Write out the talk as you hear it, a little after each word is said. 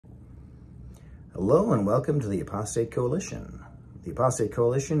Hello and welcome to the Apostate Coalition. The Apostate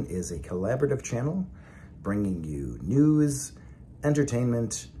Coalition is a collaborative channel bringing you news,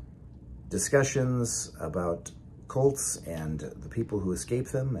 entertainment, discussions about cults and the people who escape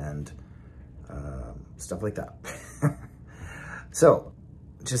them and stuff like that. So,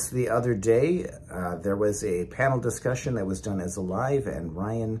 just the other day, there was a panel discussion that was done as a live, and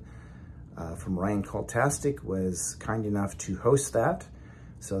Ryan from Rion-Cult Tastic was kind enough to host that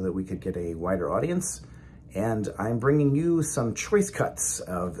so that we could get a wider audience. And I'm bringing you some choice cuts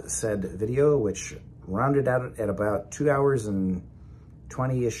of said video, which rounded out at about 2 hours and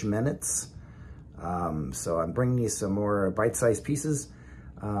 20-ish minutes. So I'm bringing you some more bite-sized pieces.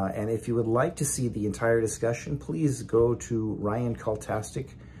 And if you would like to see the entire discussion, please go to Rion-Cult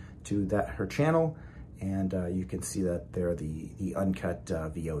Tastic, to her channel, and you can see that there, the uncut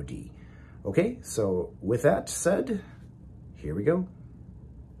VOD. Okay, so with that said, here we go.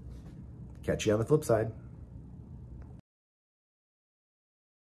 Catch you on the flip side.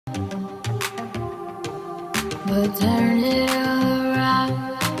 But turn it around.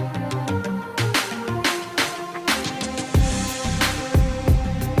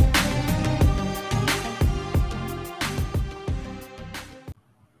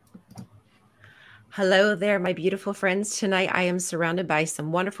 Hello there, my beautiful friends. Tonight I am surrounded by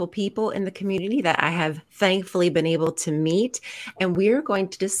some wonderful people in the community that I have thankfully been able to meet. And we're going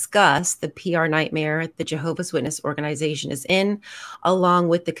to discuss the PR nightmare the Jehovah's Witness organization is in, along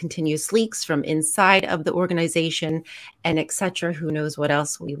with the continuous leaks from inside of the organization and etc. Who knows what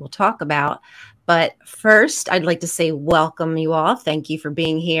else we will talk about. But first, I'd like to say welcome you all. Thank you for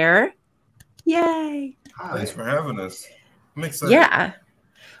being here. Yay. Hi. Thanks for having us. I'm excited. Yeah.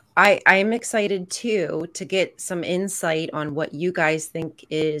 I'm excited too to get some insight on what you guys think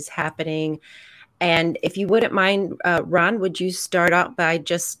is happening. And if you wouldn't mind, Ron, would you start out by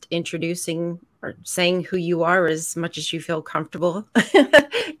just introducing or saying who you are as much as you feel comfortable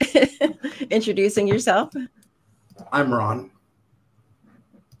introducing yourself? I'm Ron.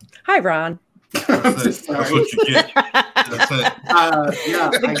 Hi, Ron. That's what you get. That's it. Yeah,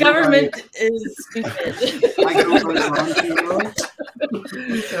 the government is stupid. I go by Ron Pimo.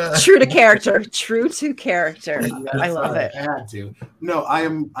 True to character. True to character. Yes, I love it. I had to. No,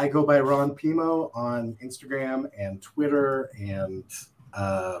 I go by Ron Pimo on Instagram and Twitter and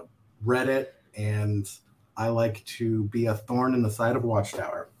Reddit, and I like to be a thorn in the side of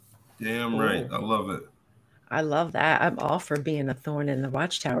Watchtower. Damn right. I love it. I love that. I'm all for being a thorn in the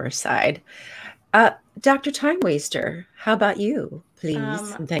Watchtower side. Dr. Timewaster, how about you,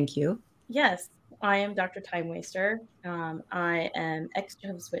 please? And thank you. Yes, I am Dr. Timewaster. I am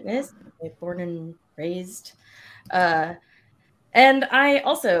ex-Jehovah's Witness, born and raised. And I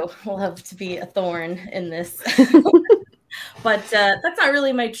also love to be a thorn in this. But that's not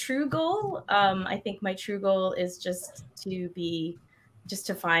really my true goal. I think my true goal is just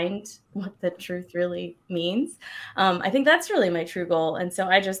to find what the truth really means. I think that's really my true goal. And so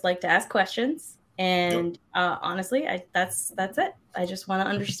I just like to ask questions. And honestly, that's it. I just want to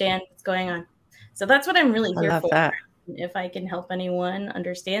understand what's going on. So that's what I'm really here for. That. If I can help anyone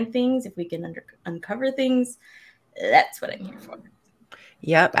understand things, if we can uncover things, that's what I'm here for.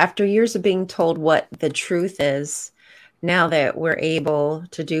 Yep. After years of being told what the truth is, now that we're able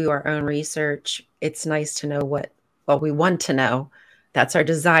to do our own research, it's nice to know what we want to know. That's our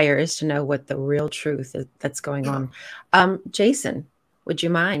desire, is to know what the real truth is that's going on. Jason, would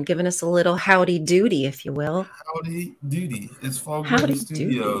you mind giving us a little howdy doody, if you will? Howdy doody. It's Fog Howdy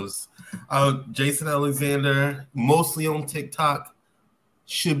Studios. Jason Alexander, mostly on TikTok.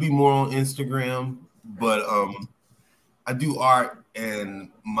 Should be more on Instagram, but I do art, and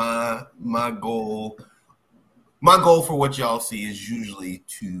my goal for what y'all see is usually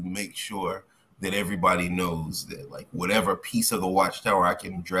to make sure that everybody knows that, like, whatever piece of the Watchtower I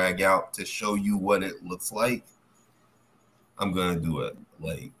can drag out to show you what it looks like, I'm gonna do it.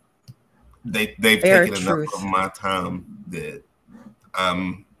 Like, they've taken enough of my time that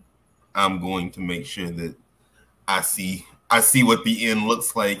I'm going to make sure that I see what the end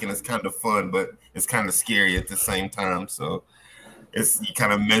looks like, and it's kind of fun, but it's kind of scary at the same time. So you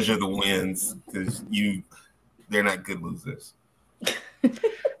kind of measure the wins, because they're not good losers.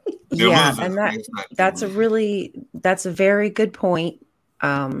 Yeah, and that's a very good point.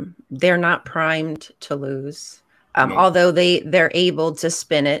 They're not primed to lose, no. Although they're able to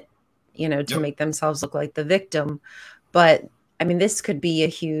spin it, to make themselves look like the victim. But I mean, this could be a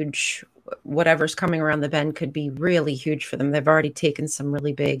huge, whatever's coming around the bend could be really huge for them. They've already taken some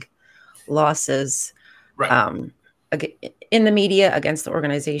really big losses, right, in the media, against the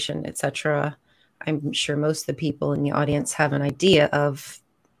organization, etc. I'm sure most of the people in the audience have an idea of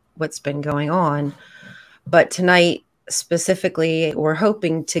what's been going on. But tonight, specifically, we're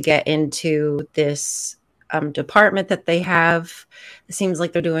hoping to get into this department that they have. It seems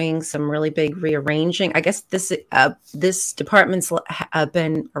like they're doing some really big rearranging. I guess this department's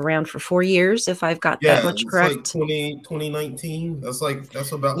been around for 4 years, if I've got that much correct. Like 2019. That's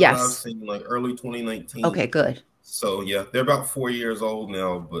about yes. what I've seen, like early 2019. Okay, good. So yeah, they're about 4 years old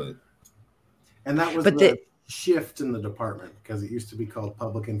now, and that was the shift in the department, because it used to be called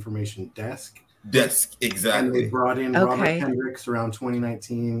Public Information Desk. Exactly. And they brought in Robert Hendricks around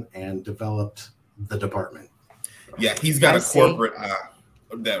 2019 and developed the department. Yeah, he's got a corporate eye,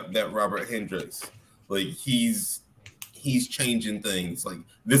 that Robert Hendricks. Like he's changing things. Like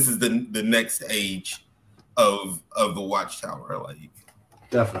this is the next age of the Watchtower. Like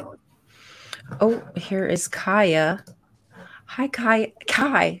definitely. Oh, here is Kaya. Hi, Kai.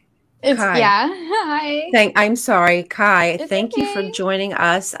 Kai. Yeah. Hi. I'm sorry, Kai. Thank okay. you for joining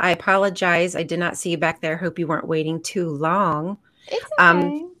us. I apologize. I did not see you back there. Hope you weren't waiting too long. It's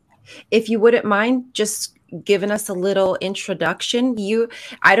okay. If you wouldn't mind just giving us a little introduction.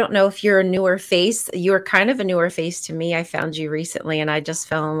 I don't know if you're a newer face. You're kind of a newer face to me. I found you recently and I just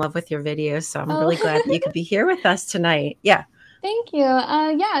fell in love with your videos. So I'm really glad that you could be here with us tonight. Yeah. Thank you.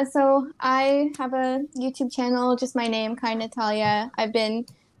 Yeah, so I have a YouTube channel, just my name, Kai Natalya. I've been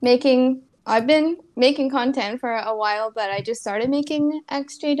making content for a while, but I just started making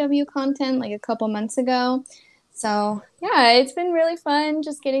XJW content like a couple months ago. So yeah, it's been really fun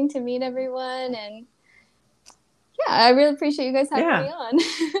just getting to meet everyone, and yeah, I really appreciate you guys having me on.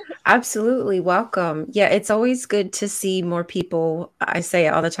 Absolutely. Welcome. Yeah, it's always good to see more people. I say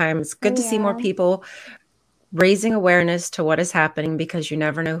it all the time. It's good to see more people raising awareness to what is happening, because you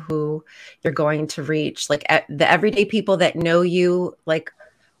never know who you're going to reach. Like the everyday people that know you, like,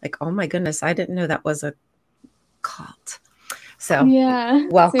 oh my goodness, I didn't know that was a cult. So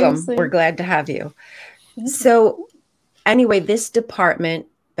welcome. Seriously. We're glad to have you. So anyway, this department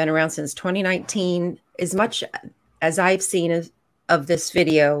been around since 2019. As much as I've seen of this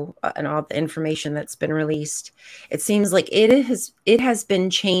video and all the information that's been released, it seems like it has been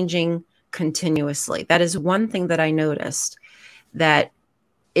changing continuously. That is one thing that I noticed, that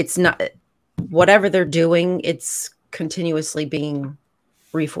it's not whatever they're doing, it's continuously being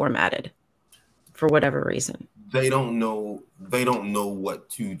reformatted for whatever reason. They don't know what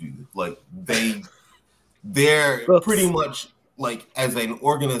to do. Like they're pretty much like, as an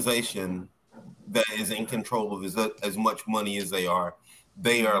organization that is in control of as much money as they are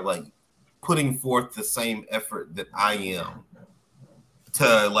like putting forth the same effort that I am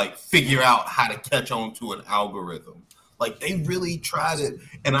to like figure out how to catch on to an algorithm. Like they really tried it,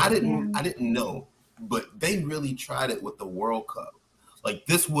 and I didn't know, but they really tried it with the World Cup. Like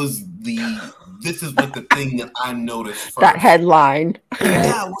this is what the thing that I noticed first. That headline.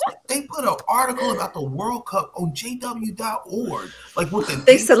 Yeah, they put an article about the World Cup on jw.org. Like what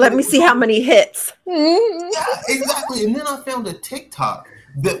they said, let me see how many hits. Yeah, exactly. And then I found a TikTok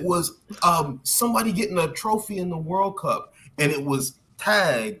that was somebody getting a trophy in the World Cup, and it was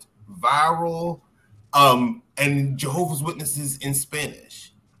tagged viral and Jehovah's Witnesses in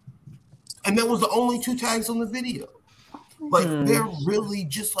Spanish. And that was the only 2 tags on the video. Like they're really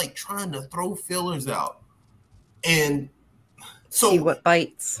just like trying to throw fillers out, and so see what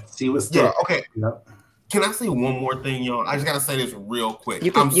bites. See what's sticks. Yeah. Okay. Yep. Can I say one more thing, y'all? I just gotta say this real quick.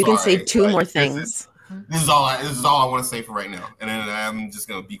 You can say 2 more things. This is all I want to say for right now, and then I'm just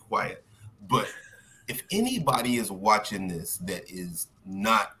gonna be quiet. But if anybody is watching this that is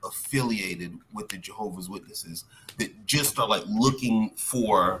not affiliated with the Jehovah's Witnesses, that just are like looking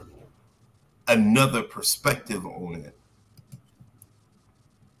for another perspective on it,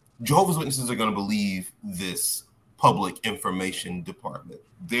 Jehovah's Witnesses are going to believe this public information department.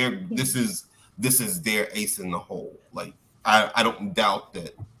 This is their ace in the hole. Like I don't doubt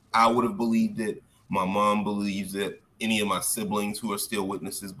that I would have believed it. My mom believes it. Any of my siblings who are still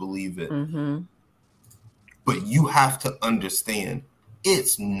witnesses believe it. Mm-hmm. But you have to understand,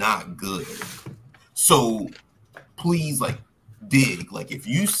 it's not good. So please, like, dig. Like, if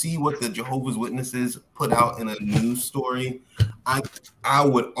you see what the Jehovah's Witnesses put out in a news story, I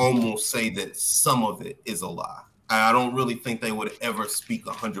would almost say that some of it is a lie. I don't really think they would ever speak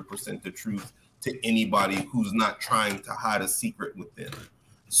 100% the truth to anybody who's not trying to hide a secret within.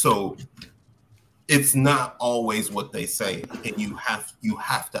 So it's not always what they say, and you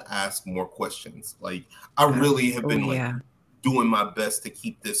have to ask more questions. Like, I really have been doing my best to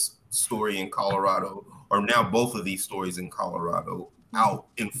keep this story in Colorado, or now both of these stories in Colorado, out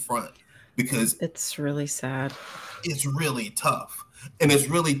in front, because it's really sad. It's really tough. And it's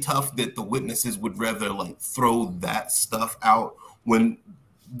really tough that the witnesses would rather like throw that stuff out when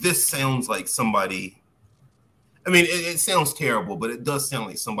this sounds like somebody. I mean, it sounds terrible, but it does sound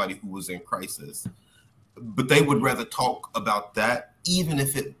like somebody who was in crisis. But they would rather talk about that, even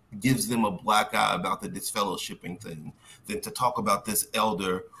if it gives them a black eye about the disfellowshipping thing, than to talk about this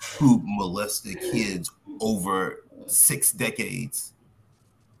elder who molested kids over 6 decades,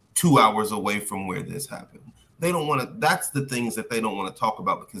 2 hours away from where this happened. They don't want to. That's the things that they don't want to talk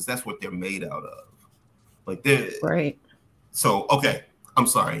about because that's what they're made out of. Like they're right. So okay. I'm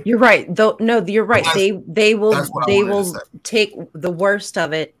sorry. You're right. Though no, you're right. They will take the worst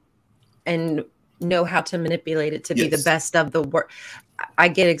of it and know how to manipulate it to be the best of the worst. I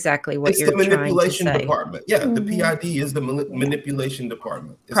get exactly what you're trying to say. It's the manipulation department. Yeah, the PID is the manipulation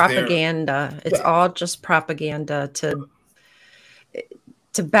department. It's propaganda. It's all just propaganda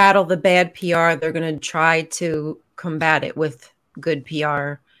to battle the bad PR. They're going to try to combat it with good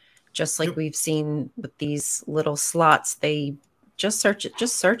PR, just like we've seen with these little slots. They just search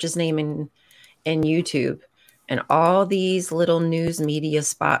his name in YouTube, and all these little news media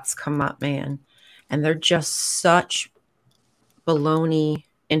spots come up, man. And they're just such baloney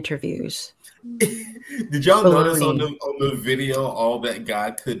interviews. Did y'all notice on the video, all that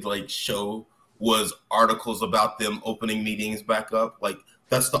guy could like show was articles about them opening meetings back up? Like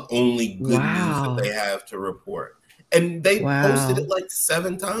that's the only good news that they have to report. And they posted it like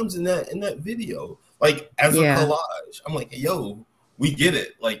 7 times in that video, like as a collage. I'm like, yo, we get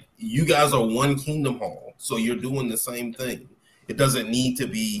it. Like you guys are one Kingdom Hall, so you're doing the same thing. It doesn't need to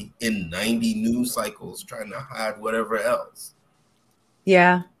be in 90 news cycles trying to hide whatever else.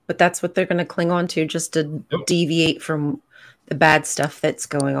 Yeah, but that's what they're going to cling on to, just to deviate from the bad stuff that's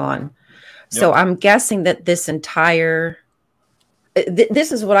going on. So I'm guessing that this entire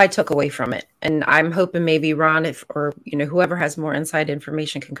this is what I took away from it, and I'm hoping maybe Ron, or whoever has more inside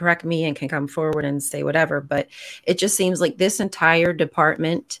information, can correct me and can come forward and say whatever. But it just seems like this entire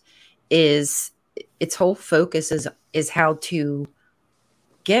department its whole focus is how to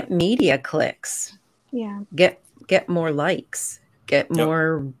get media clicks, get more likes, get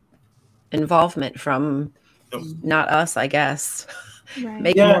more involvement from not us, I guess,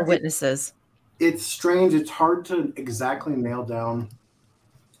 make more witnesses. It's strange. It's hard to exactly nail down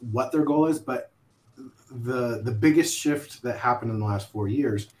what their goal is, but the biggest shift that happened in the last 4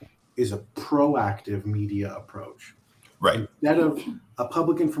 years is a proactive media approach. Right. Instead of a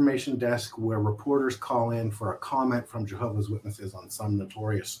public information desk where reporters call in for a comment from Jehovah's Witnesses on some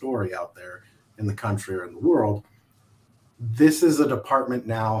notorious story out there in the country or in the world, this is a department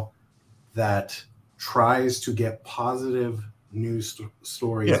now that tries to get positive news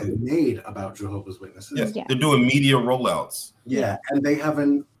stories made about Jehovah's Witnesses. They're doing media rollouts. And they have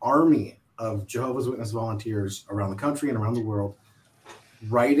an army of Jehovah's Witness volunteers around the country and around the world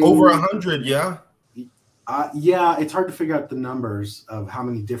writing over 100. It's hard to figure out the numbers of how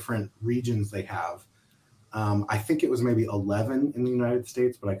many different regions they have. I think it was maybe 11 in the United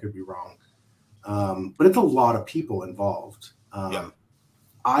States, but I could be wrong. But it's a lot of people involved.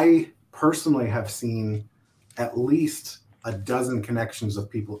 I personally have seen at least a dozen connections of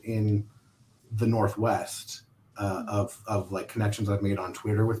people in the Northwest of like connections I've made on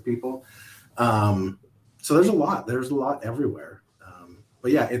Twitter with people. So there's a lot everywhere.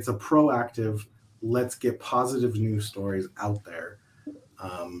 But yeah, it's a proactive, let's get positive news stories out there.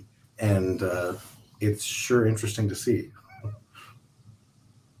 And it's sure interesting to see.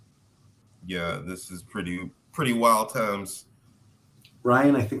 Yeah, this is pretty wild times.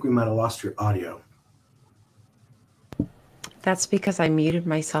 Ryan, I think we might have lost your audio. That's because I muted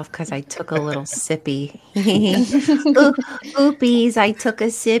myself because I took a little sippy. Oopies, I took a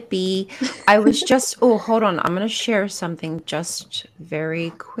sippy. I was just, hold on. I'm going to share something just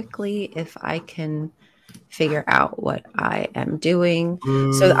very quickly if I can figure out what I am doing.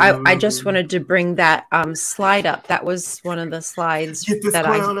 So I just wanted to bring that slide up. That was one of the slides that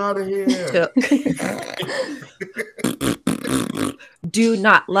I out of here. took. Do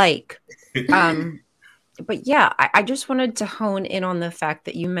not like. But yeah, I just wanted to hone in on the fact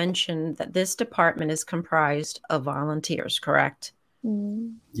that you mentioned that this department is comprised of volunteers, correct?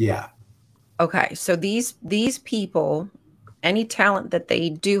 Yeah. Okay, so these people, any talent that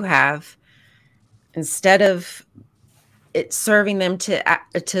they do have, instead of it serving them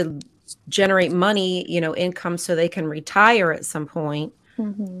to generate money, income so they can retire at some point,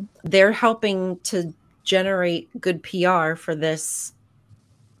 they're helping to generate good PR for this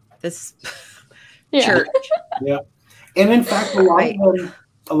church. And in fact,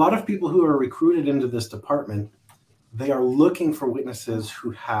 a lot of people who are recruited into this department, they are looking for witnesses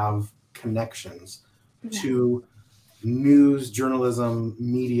who have connections to news, journalism,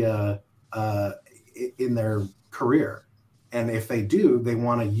 media in their career. And if they do, they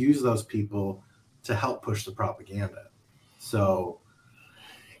want to use those people to help push the propaganda. So,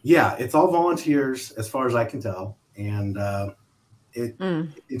 yeah, it's all volunteers as far as I can tell. And it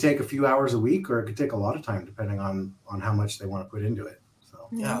can take a few hours a week, or it could take a lot of time depending on how much they want to put into it. So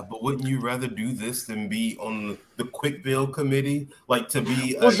yeah, but wouldn't you rather do this than be on the quick bill committee? Like to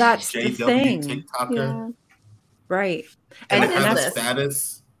be Well, a that's the JW thing. TikToker? Yeah. Right. And And have that's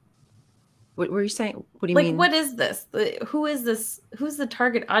status? what were you saying? What do you Like, mean? what is this? Who is this? Who's the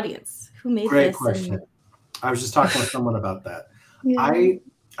target audience? Who made great this? question. I was just talking with someone about that. Yeah. I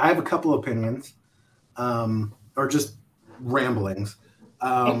have a couple opinions, or just ramblings.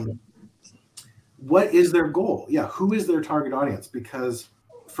 What is their goal? Yeah, who is their target audience? Because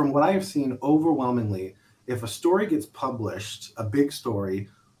from what I have seen, overwhelmingly, if a story gets published, a big story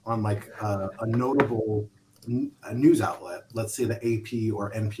on like a notable news outlet, let's say the AP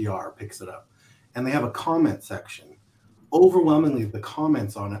or NPR picks it up, and they have a comment section, overwhelmingly the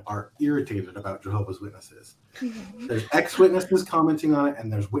comments on it are irritated about Jehovah's Witnesses. There's ex-witnesses commenting on it,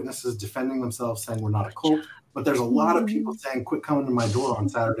 and there's witnesses defending themselves saying we're not a cult, but there's a lot of people saying quit coming to my door on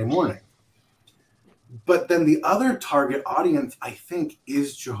Saturday morning. But then the other target audience, I think,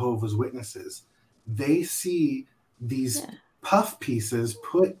 is Jehovah's Witnesses. They see these puff pieces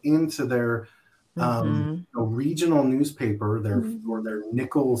put into their regional newspaper, or their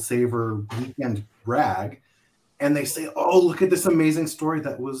nickel saver weekend rag, and they say, oh, look at this amazing story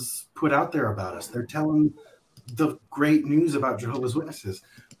that was put out there about us. They're telling the great news about Jehovah's Witnesses.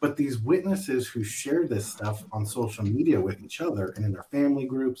 But these witnesses who share this stuff on social media with each other and in their family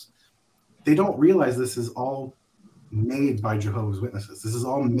groups, they don't realize this is all made by Jehovah's Witnesses. This is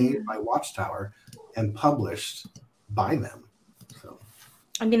all made by Watchtower and published by them. So,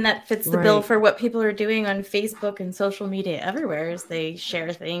 I mean, that fits the bill for what people are doing on Facebook and social media everywhere. Is they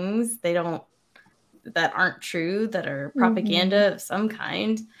share things that aren't true, that are propaganda of some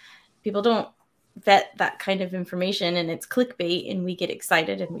kind. People don't vet that kind of information, and it's clickbait, and we get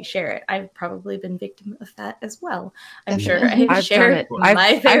excited and we share it. I've probably been victim of that as well. I'm sure I've shared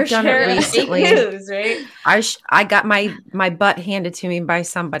my fair share of fake news, right? I got my butt handed to me by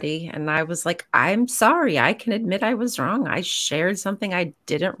somebody, and I was like, I'm sorry, I can admit I was wrong. I shared something I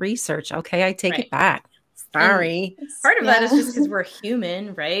didn't research. Okay, I take it back. Sorry. And part of that is just because we're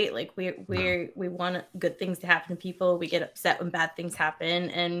human, right? Like we want good things to happen to people. We get upset when bad things happen.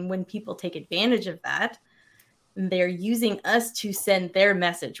 And when people take advantage of that, they're using us to send their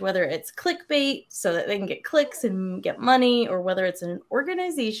message, whether it's clickbait so that they can get clicks and get money, or whether it's an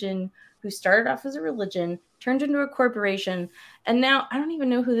organization who started off as a religion, turned into a corporation. And now I don't even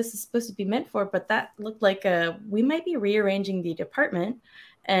know who this is supposed to be meant for, but that looked like we might be rearranging the department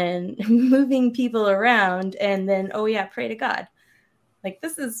and moving people around, and then, oh yeah, pray to God. Like,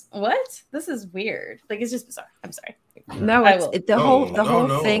 this is weird. Like, it's just bizarre. I'm sorry. No, the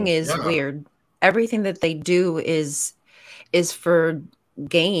whole thing is weird. Everything that they do is for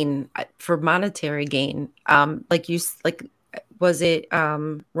gain, for monetary gain. Was it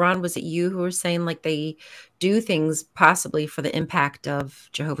Ron? Was it you who were saying like they do things possibly for the impact of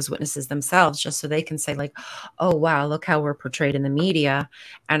Jehovah's Witnesses themselves, just so they can say like, oh wow, look how we're portrayed in the media.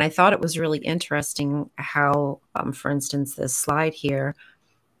 And I thought it was really interesting how, for instance, this slide here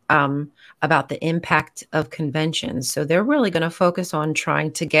about the impact of conventions. So they're really going to focus on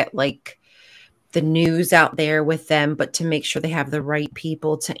trying to get like the news out there with them, but to make sure they have the right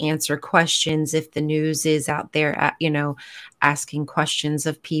people to answer questions. If the news is out there, asking questions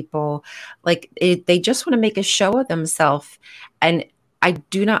of people, like they just want to make a show of themselves. And I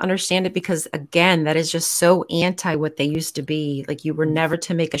do not understand it, because again, that is just so anti what they used to be. Like, you were never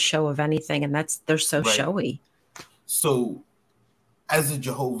to make a show of anything, and they're so showy. So as a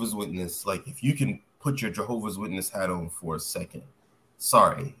Jehovah's Witness, like, if you can put your Jehovah's Witness hat on for a second,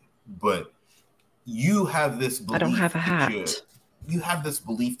 sorry, but you have this belief. I don't have a hat. You have this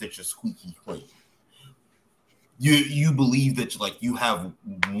belief that you're squeaky clean. You believe that you have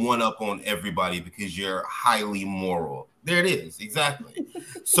one up on everybody because you're highly moral. There it is, exactly.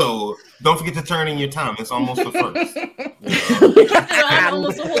 So don't forget to turn in your time. It's almost the first.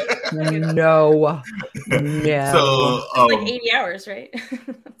 No. So it's like 80 hours, right?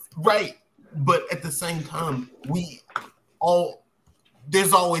 Right. But at the same time,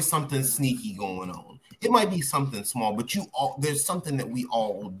 there's always something sneaky going on. It might be something small, but there's something that we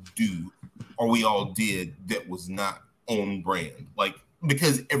all do or we all did that was not on brand. Like,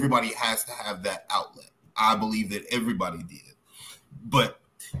 because everybody has to have that outlet. I believe that everybody did. But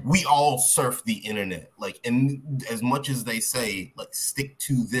we all surf the internet. Like, and as much as they say, like, stick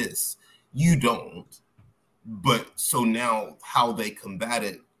to this, you don't. But so now how they combat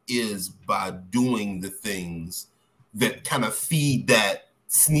it is by doing the things that kind of feed that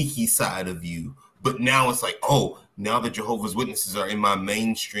sneaky side of you. But now it's like, oh, now the Jehovah's Witnesses are in my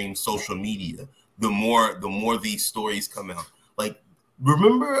mainstream social media. The more these stories come out. Like,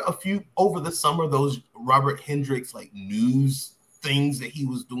 remember a few over the summer, those Robert Hendricks like news things that he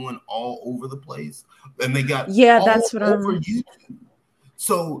was doing all over the place, and they got that's what over YouTube.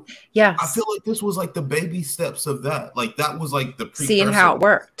 So yes, I feel like this was like the baby steps of that. Like that was like the seeing how it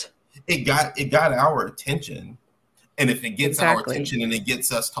worked. It got our attention, and if it gets our attention and it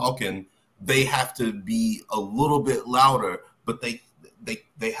gets us talking, they have to be a little bit louder. But they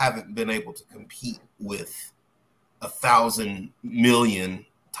haven't been able to compete with 1,000 million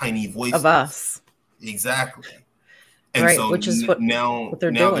tiny voices of us. Exactly. And right, so which is what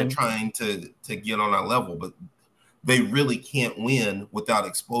they're doing. They're trying to get on our level, but they really can't win without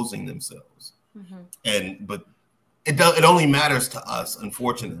exposing themselves. Mm-hmm. But it only matters to us,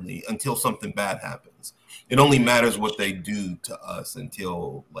 unfortunately, until something bad happens. It only matters what they do to us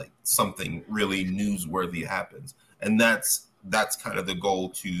until like something really newsworthy happens. And that's kind of the goal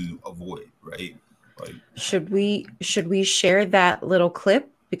to avoid, right? Like, should we share that little clip?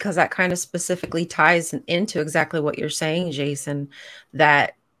 Because that kind of specifically ties into exactly what you're saying, Jason,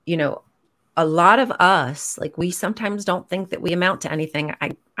 that, you know, a lot of us, like, we sometimes don't think that we amount to anything.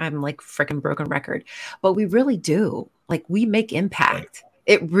 I'm like freaking broken record, but we really do. Like, we make impact.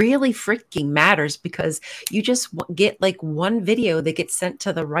 It really freaking matters, because you just get like one video that gets sent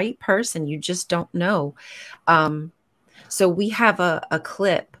to the right person. You just don't know. So we have a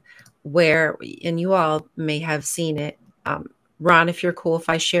clip where, and you all may have seen it, Ron, if you're cool, if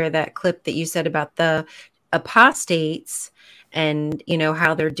I share that clip that you said about the apostates and, you know,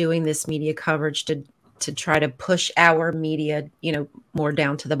 how they're doing this media coverage to try to push our media, you know, more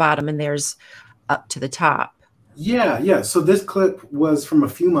down to the bottom and theirs up to the top. Yeah. So this clip was from a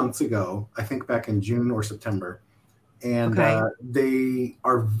few months ago, I think back in June or September. And they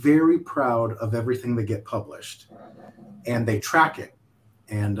are very proud of everything that get published, and they track it.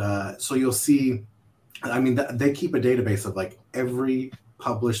 And so you'll see, I mean, they keep a database of like every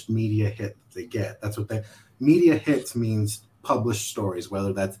published media hit they get. That's what media hits means, published stories,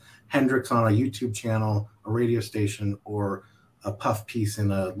 whether that's Hendricks on a YouTube channel, a radio station, or a puff piece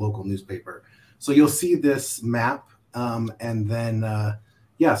in a local newspaper. So you'll see this map, and then,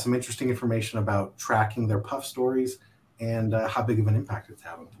 some interesting information about tracking their puff stories and how big of an impact it's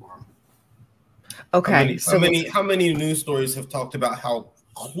having for them. Okay. How many news stories have talked about how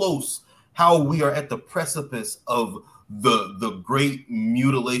we are at the precipice of the great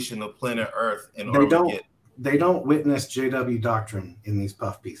mutilation of planet Earth, and they don't witness JW doctrine in these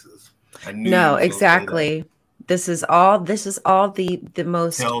puff pieces. No, exactly. This is all the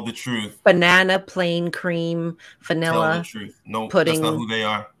most tell the truth. Banana, plain cream, vanilla. Tell the truth. No, pudding. That's not who they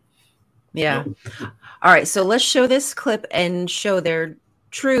are. Yeah. All right. So let's show this clip and show their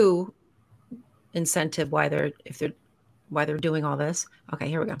true incentive why they're doing all this. Okay,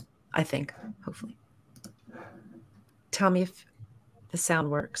 here we go. I think, hopefully. Tell me if the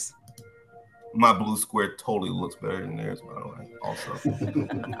sound works. My blue square totally looks better than theirs, by the way, also.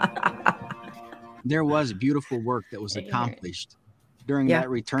 There was beautiful work that was accomplished during that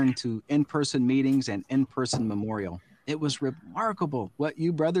return to in-person meetings and in-person memorial. It was remarkable what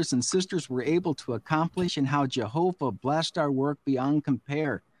you brothers and sisters were able to accomplish and how Jehovah blessed our work beyond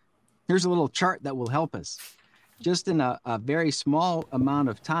compare. Here's a little chart that will help us. Just in a very small amount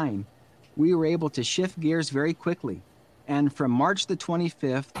of time, we were able to shift gears very quickly. And from March the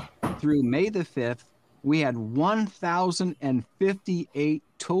 25th through May the 5th, we had 1,058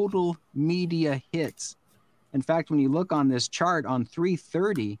 total media hits. In fact, when you look on this chart on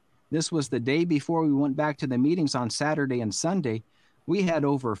 3/30, this was the day before we went back to the meetings on Saturday and Sunday, we had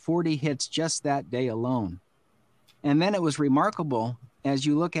over 40 hits just that day alone. And then it was remarkable, as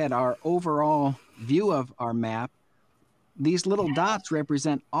you look at our overall view of our map, these little dots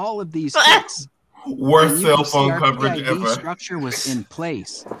represent all of these hits. Worst cell phone coverage ever. The structure was in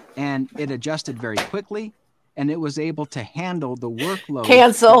place, and it adjusted very quickly, and it was able to handle the workload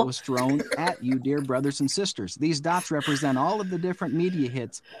that was thrown at you, dear brothers and sisters. These dots represent all of the different media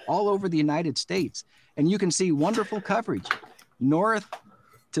hits all over the United States, and you can see wonderful coverage. North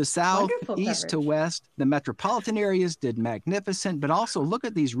to south, east to west. The metropolitan areas did magnificent, but also look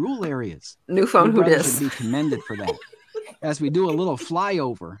at these rural areas. New phone, who dis? Should be commended for that. As we do a little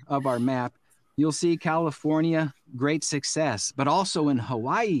flyover of our map, you'll see California, great success, but also in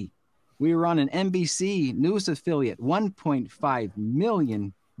Hawaii. We were on an NBC news affiliate. 1.5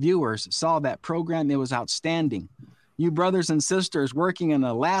 million viewers saw that program. It was outstanding. You brothers and sisters working in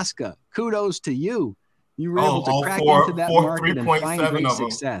Alaska, kudos to you. You were able to crack into that market and find great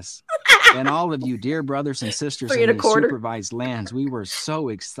success. And all of you dear brothers and sisters in these supervised lands, we were so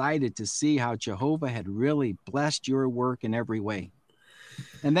excited to see how Jehovah had really blessed your work in every way.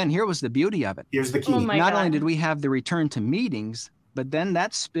 And then here was the beauty of it. Here's the key. Not only did we have the return to meetings, but then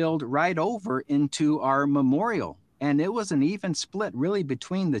that spilled right over into our memorial. And it was an even split really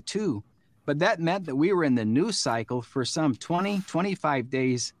between the two. But that meant that we were in the news cycle for some 20, 25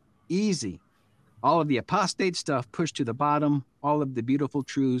 days easy. All of the apostate stuff pushed to the bottom, all of the beautiful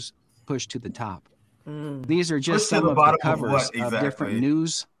truths pushed to the top. These are just some of the covers of different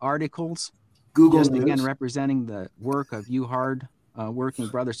news articles. Google just News. Again, representing the work of you hard working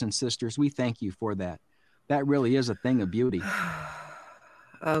brothers and sisters. We thank you for that. That really is a thing of beauty.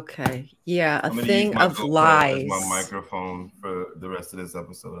 Okay. Yeah, a thing of lies. My microphone for the rest of this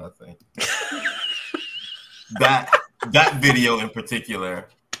episode, I think. that video in particular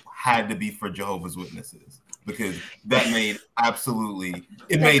had to be for Jehovah's Witnesses, because that made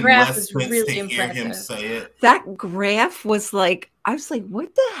made less sense really to hear him say it. That graph was like, I was like,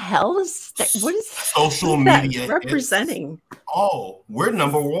 what the hell is that? What is social media representing? Oh, we're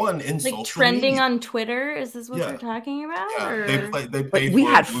 #1 in social trending media. on Twitter. Is this what you're talking about? Yeah, we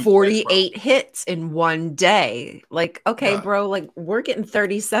had 48 hits in one day. Like, okay, bro, like we're getting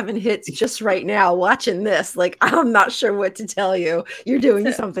 37 hits just right now watching this. Like, I'm not sure what to tell you. You're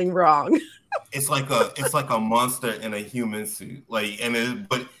doing something wrong. It's like a monster in a human suit.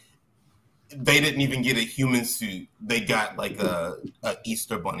 But they didn't even get a human suit. They got like a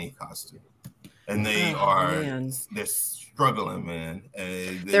Easter bunny costume. And they're struggling, man.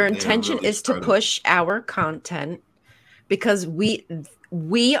 Their intention is struggling to push our content because we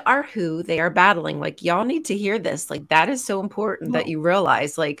are who they are battling. Like, y'all need to hear this. Like, that is so important that you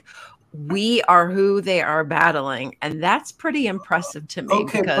realize, like, we are who they are battling. And that's pretty impressive to me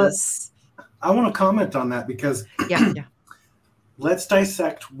because I want to comment on that because let's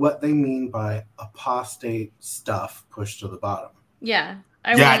dissect what they mean by apostate stuff pushed to the bottom. Yeah.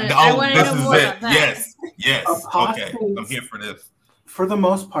 I want to know more about that. Yes. Okay, I'm here for this. For the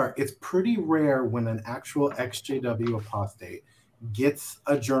most part, it's pretty rare when an actual XJW apostate gets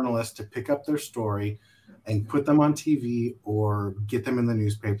a journalist to pick up their story and put them on TV or get them in the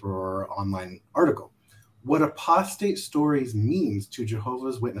newspaper or online article. What apostate stories means to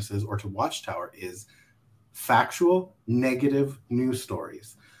Jehovah's Witnesses or to Watchtower is factual, negative news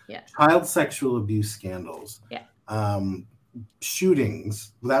stories. Yeah. Child sexual abuse scandals. Yeah.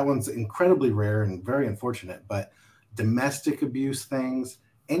 Shootings. That one's incredibly rare and very unfortunate, but domestic abuse things,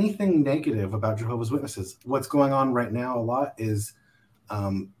 anything negative about Jehovah's Witnesses. What's going on right now a lot is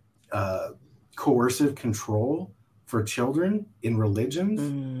coercive control for children in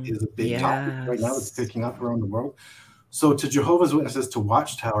religions is a big topic right now that's picking up around the world. So to Jehovah's Witnesses, to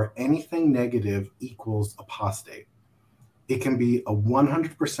Watchtower, anything negative equals apostate. It can be a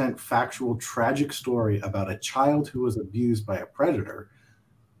 100% factual, tragic story about a child who was abused by a predator,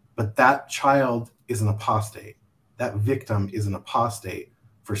 but that child is an apostate. That victim is an apostate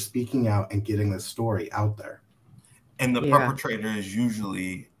for speaking out and getting this story out there. And the perpetrator is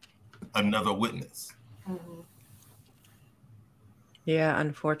usually another witness. Yeah,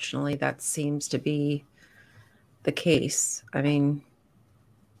 unfortunately, that seems to be the case. I mean,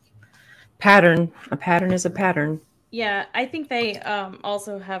 a pattern is a pattern. Yeah, I think they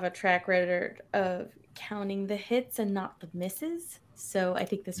also have a track record of counting the hits and not the misses. So I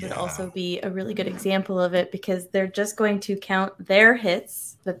think this would also be a really good example of it, because they're just going to count their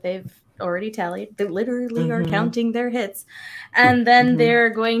hits that they've already tallied. They literally are counting their hits. And then they're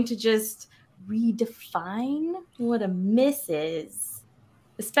going to just redefine what a miss is,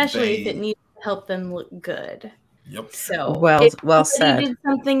 especially if it needs to help them look good. Yep. So well said. If did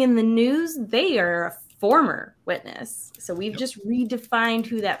something in the news, they are a former witness. So we've just redefined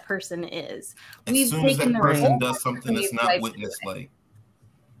who that person is. We've as soon as that person does something that's not witness-like.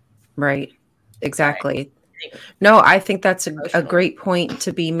 Right. Exactly. No, I think that's a great point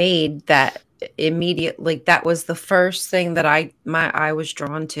to be made, that immediately, like, that was the first thing that my eye was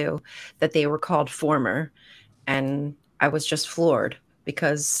drawn to, that they were called former. And I was just floored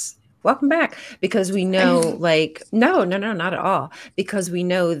because welcome back, because we know, like, no, not at all. Because we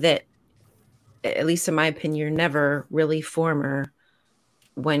know that, at least in my opinion, you're never really former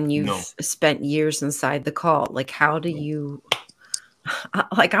when you've spent years inside the cult. Like, how do you,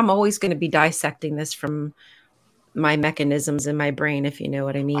 like, I'm always going to be dissecting this from my mechanisms in my brain, if you know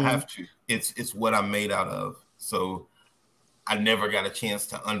what I mean. I have to. It's what I'm made out of. So I never got a chance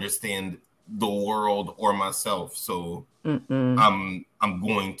to understand the world or myself. So I'm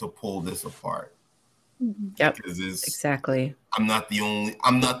going to pull this apart. Yep. Exactly. I'm not the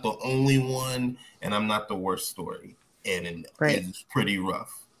only one, and I'm not the worst story. And it's pretty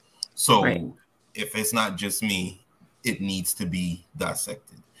rough. So Right. if it's not just me, it needs to be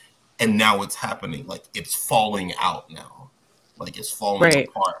dissected. And now it's happening. Like, it's falling out now. Like, it's falling Right.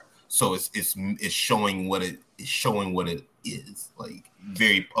 apart. So it's showing what it is, like,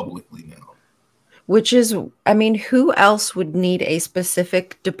 very publicly now. Which is, I mean, who else would need a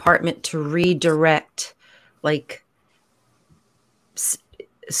specific department to redirect, like,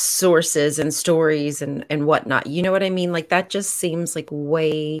 sources and stories and whatnot? You know what I mean? Like, that just seems like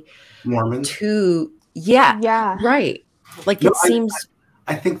way Mormons. too, yeah, Yeah. right. Like, No, it seems.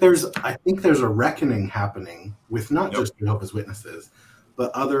 I think there's a reckoning happening with not just Jehovah's Witnesses,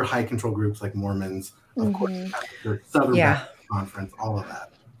 but other high control groups like Mormons, of course, the Southern Baptist Conference, all of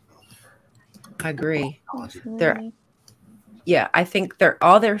that. I agree. Absolutely. Yeah, I think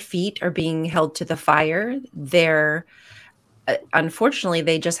all their feet are being held to the fire. They're unfortunately,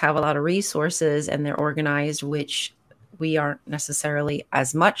 they just have a lot of resources and they're organized, which we aren't necessarily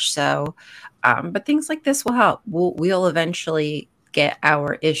as much so. But things like this will help. We'll eventually get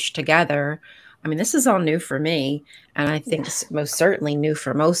our ish together. I mean, this is all new for me, and I think it's most certainly new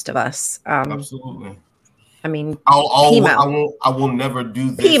for most of us. Absolutely. I mean, I will never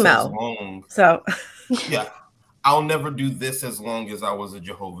do this Pimo. as long. So, yeah, I'll never do this as long as I was a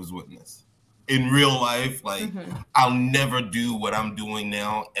Jehovah's Witness. In real life, like, I'll never do what I'm doing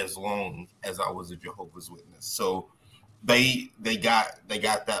now as long as I was a Jehovah's Witness. So they got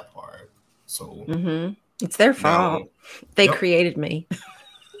that part. So it's their fault. They created me.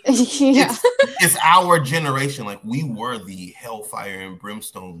 Yeah. It's our generation. Like, we were the hellfire and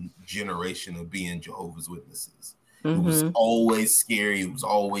brimstone generation of being Jehovah's Witnesses. It was always scary. It was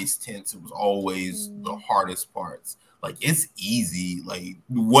always tense. It was always the hardest parts. Like, it's easy. Like,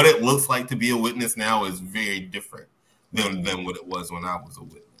 what it looks like to be a witness now is very different than what it was when I was a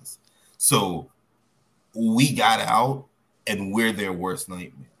witness. So we got out, and we're their worst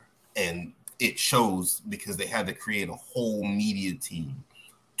nightmare. And it shows because they had to create a whole media team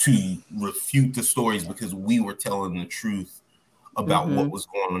to refute the stories because we were telling the truth about what was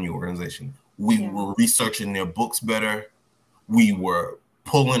going on in the organization. We were researching their books better. We were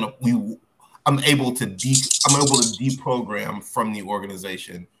pulling up. I'm able to deprogram from the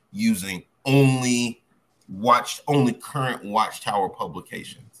organization using only current Watchtower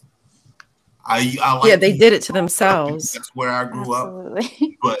publications. I like they did it to themselves. That's where I grew up.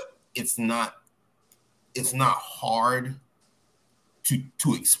 But it's not hard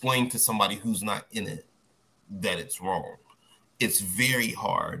to explain to somebody who's not in it that it's wrong. It's very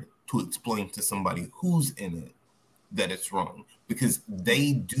hard to explain to somebody who's in it that it's wrong because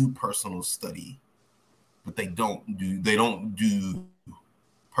they do personal study, but they don't do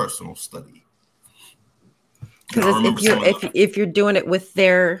personal study. Because if you're doing it with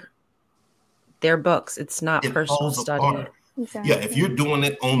their books, it's not personal study. Exactly. Yeah, if you're doing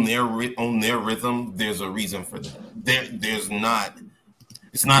it on their rhythm, there's a reason for that.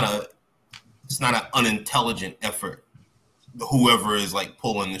 It's not an unintelligent effort. Whoever is like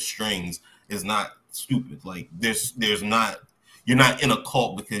pulling the strings is not stupid. Like you're not in a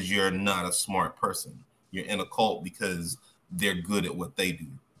cult because you're not a smart person. You're in a cult because they're good at what they do.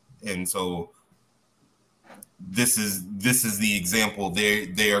 And so this is the example.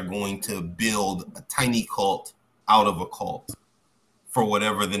 They are going to build a tiny cult out of a cult for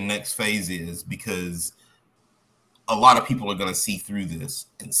whatever the next phase is, because a lot of people are going to see through this,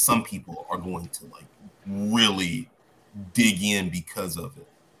 and some people are going to like really dig in because of it.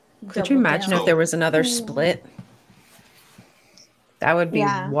 Could you imagine if there was another split? That would be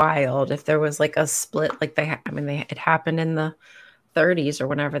wild if there was like a split, like it happened in the 30s or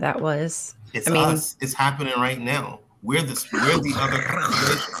whenever that was. Us. It's happening right now. We're the other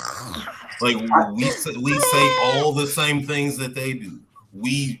congregation. Like we say all the same things that they do.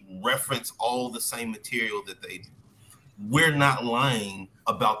 We reference all the same material that they do. We're not lying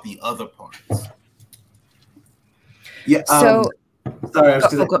about the other parts. Yeah. So sorry,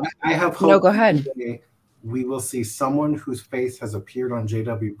 I have hope. No, go ahead. We will see someone whose face has appeared on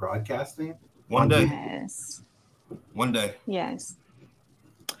JW Broadcasting one day. Yes. One day. Yes.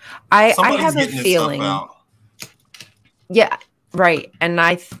 I have a feeling. Yeah, right. And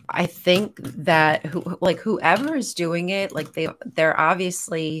I think that whoever is doing it, like they're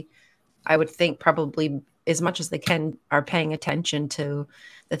obviously, I would think probably as much as they can are paying attention to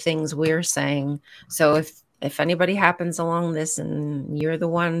the things we're saying. So if anybody happens along this and you're the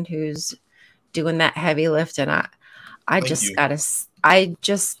one who's doing that I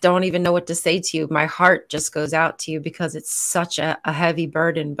just don't even know what to say to you. My heart just goes out to you because it's such a heavy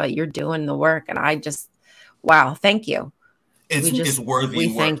burden, but you're doing the work. And wow, thank you. It's worthy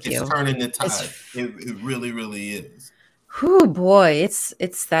work. Thank you. It's turning the tide. It really, really is. Oh boy,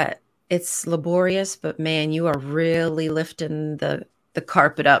 it's that it's laborious, but man, you are really lifting the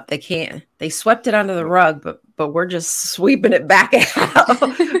carpet up. They swept it under the rug, but we're just sweeping it back out.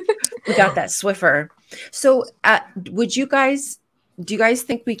 We got that Swiffer. So do you guys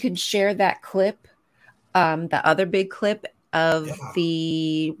think we could share that clip, the other big clip of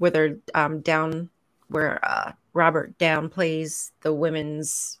where they're where Robert downplays the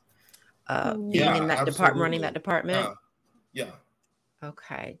women's being in that department, running that department? Yeah.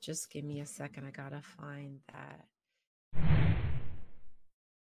 Okay, just give me a second. I gotta find that.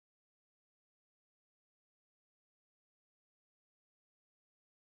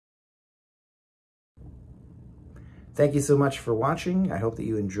 Thank you so much for watching. I hope that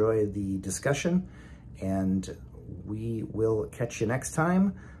you enjoyed the discussion, and we will catch you next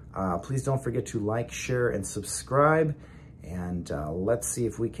time. Please don't forget to like, share, and subscribe, and let's see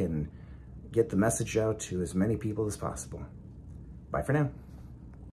if we can get the message out to as many people as possible. Bye for now.